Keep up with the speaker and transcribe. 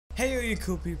Hey all you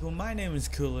cool people, my name is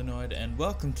Cooluneoid and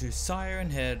welcome to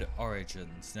Siren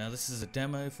Origins. Now this is a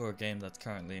demo for a game that's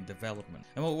currently in development.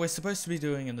 And what we're supposed to be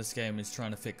doing in this game is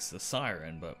trying to fix the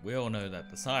Siren, but we all know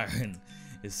that the Siren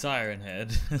is Siren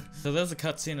Head. So there was a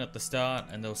cutscene at the start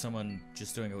and there was someone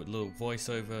just doing a little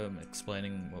voiceover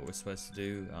explaining what we're supposed to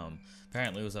do.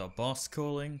 Apparently it was our boss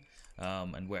calling,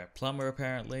 and we're a plumber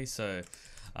apparently, so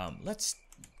let's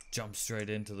jump straight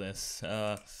into this.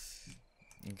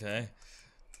 Okay.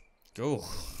 Go.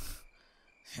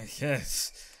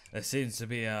 Yes, there seems to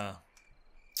be a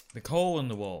big hole in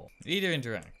the wall. Either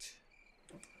interact.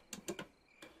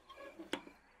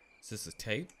 Is this a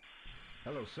tape?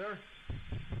 Hello, sir.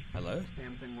 Hello? Is this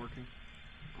damn thing working?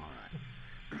 Alright.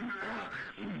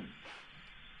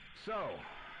 So,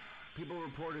 people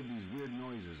reported these weird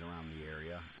noises around the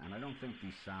area, and I don't think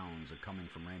these sounds are coming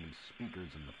from random speakers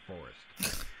in the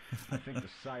forest. I think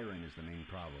the siren is the main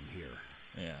problem here.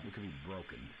 Yeah. It could be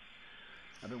broken.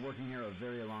 I've been working here a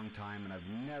very long time, and I've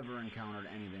never encountered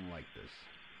anything like this.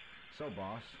 So,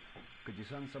 boss, could you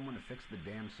send someone to fix the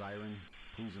damn siren,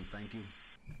 please and thank you?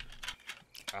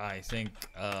 I think,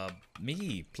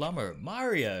 me, plumber,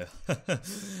 Mario,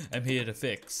 I'm here to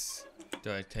fix.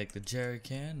 Do I take the jerry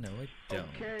can? No, I don't.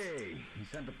 Okay, he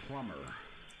sent a plumber,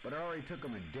 but it already took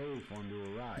him a day for him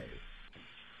to arrive.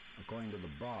 According to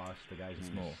the boss, the guy's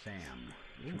name is Sam,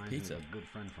 which reminds me of a good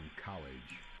friend from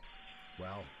college.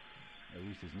 Well, at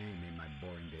least his name made my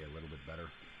boring day a little bit better.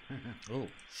 Oh,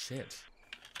 shit.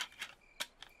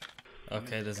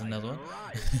 Okay, there's another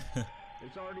one.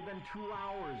 It's already been 2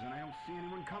 hours and I don't see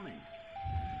anyone coming.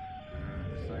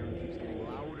 The siren keeps getting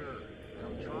louder.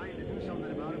 I'm trying to do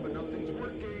something about it, but nothing's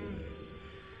working.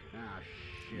 Ah,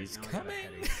 shit. He's now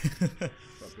coming.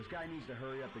 Look, this guy needs to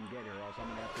hurry up and get here, or else I'm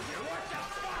gonna have to get. What the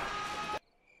fuck?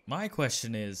 My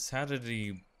question is, how did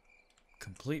he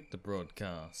complete the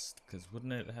broadcast? Because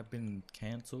wouldn't it have been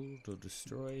cancelled or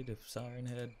destroyed if Siren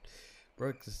Head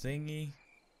broke the thingy?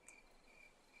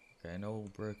 Okay, an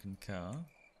old broken car.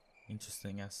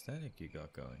 Interesting aesthetic you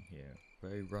got going here.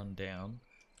 Very run down.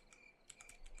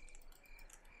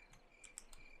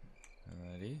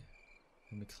 Alrighty.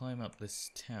 Let me climb up this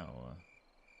tower.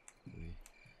 Do we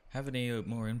have any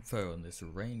more info on this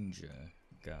ranger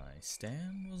guy?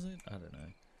 Stan, was it? I don't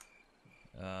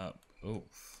know.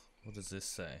 Oof. What does this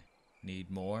say?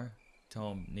 Need more?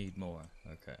 Tom, need more.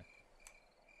 Okay.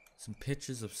 Some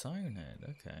pictures of Siren Head.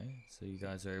 Okay. So you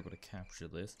guys are able to capture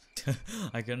this.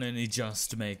 I can only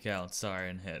just make out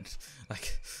Siren Head. I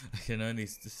can only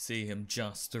see him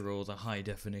just through all the high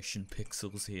definition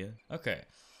pixels here. Okay.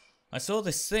 I saw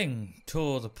this thing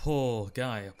tore the poor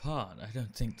guy apart. I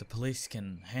don't think the police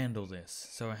can handle this,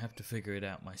 so I have to figure it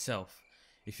out myself.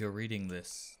 If you're reading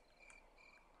this,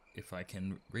 if I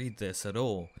can read this at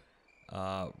all,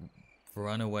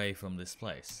 run away from this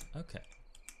place. Okay.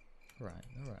 Alright.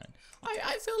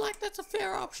 I feel like that's a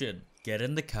fair option. Get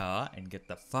in the car and get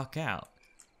the fuck out.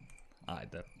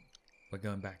 Alright, we're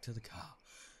going back to the car.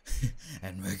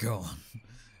 And we're going.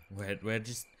 We're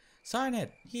just... Siren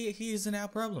Head, he isn't our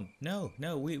problem. No,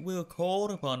 we were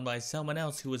called upon by someone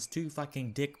else who was too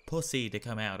fucking dick pussy to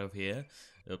come out of here.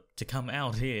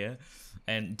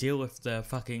 And deal with the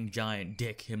fucking giant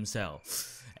dick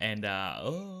himself. And,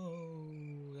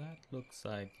 oh, that looks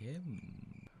like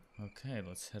him. Okay,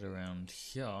 let's head around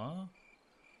here,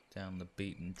 down the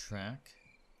beaten track,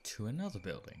 to another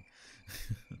building.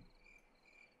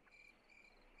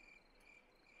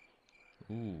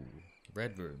 Ooh,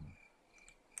 red room.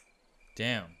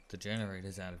 Damn, the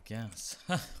generator's out of gas.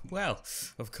 Well,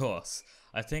 of course.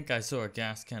 I think I saw a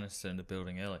gas canister in the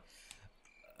building earlier.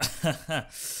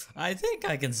 I think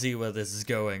I can see where this is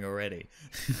going already.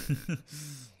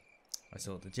 I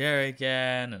saw the jerry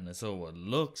can, and I saw what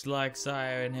looks like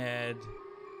Siren Head.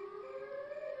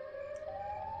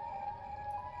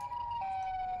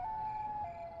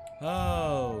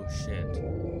 Oh shit.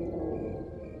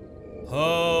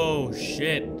 Oh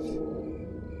shit.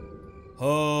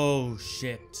 Oh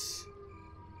shit.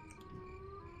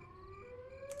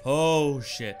 Oh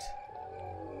shit.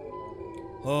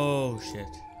 Oh shit.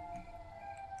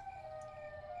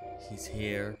 He's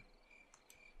here.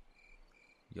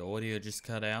 Your audio just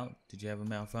cut out. Did you have a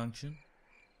malfunction?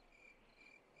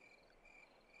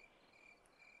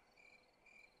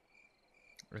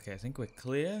 Okay, I think we're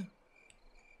clear.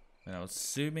 And I was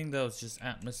assuming that was just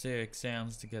atmospheric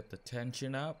sounds to get the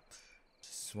tension up.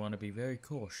 Just want to be very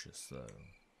cautious though.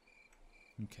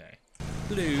 Okay.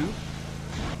 Blue.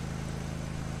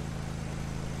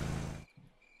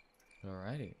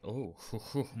 Alrighty. Oh,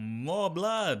 more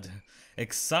blood.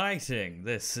 Exciting.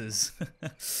 This is...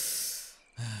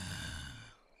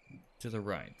 To the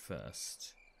right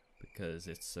first. because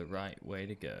it's the right way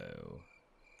to go.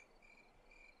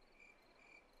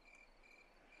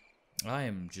 I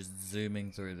am just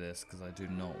zooming through this because I do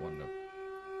not want to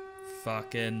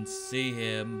fucking see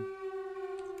him.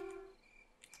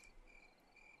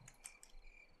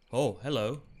 Oh,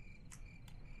 hello.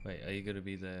 Wait, are you gonna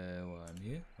be there while I'm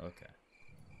here? Okay.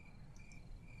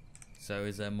 So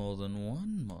is there more than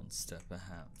one monster,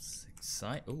 perhaps?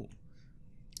 Oh,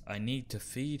 I need to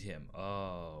feed him.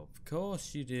 Oh, of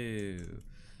course you do.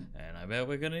 And I bet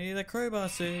we're gonna need a crowbar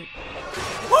suit.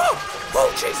 Whoa!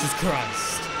 Oh, Jesus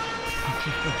Christ!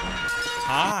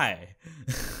 Hi.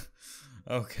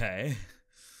 Okay.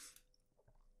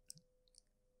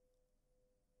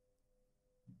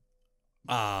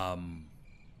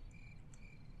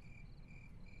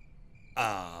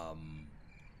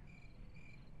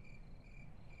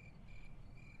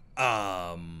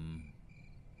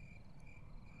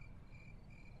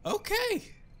 Okay.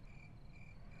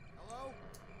 Hello?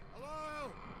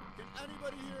 Hello? Can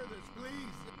anybody hear this,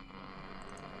 please?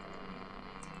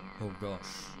 Oh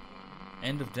gosh.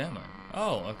 End of demo.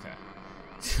 Oh, okay.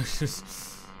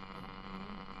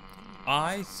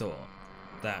 I thought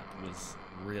that was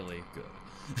really good.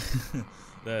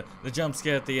 the jump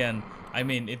scare at the end, I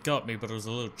mean, it got me, but it was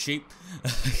a little cheap.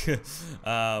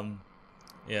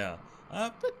 Yeah.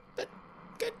 But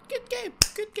good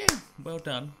game. Well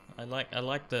done. I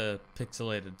like the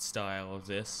pixelated style of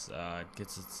this. It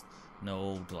gets its an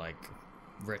old like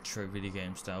retro video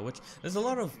game style, which there's a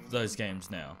lot of those games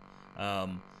now.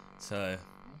 So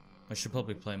I should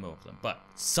probably play more of them. But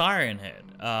Siren Head,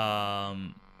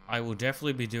 I will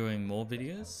definitely be doing more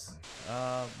videos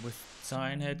with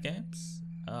Siren Head games.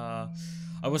 I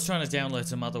was trying to download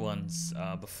some other ones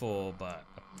before, but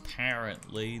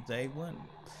apparently they weren't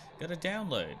gonna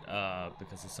download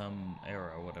because of some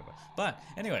error or whatever. But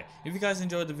anyway, if you guys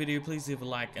enjoyed the video, please leave a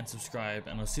like and subscribe,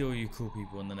 and I'll see all you cool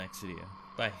people in the next video.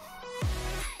 Bye.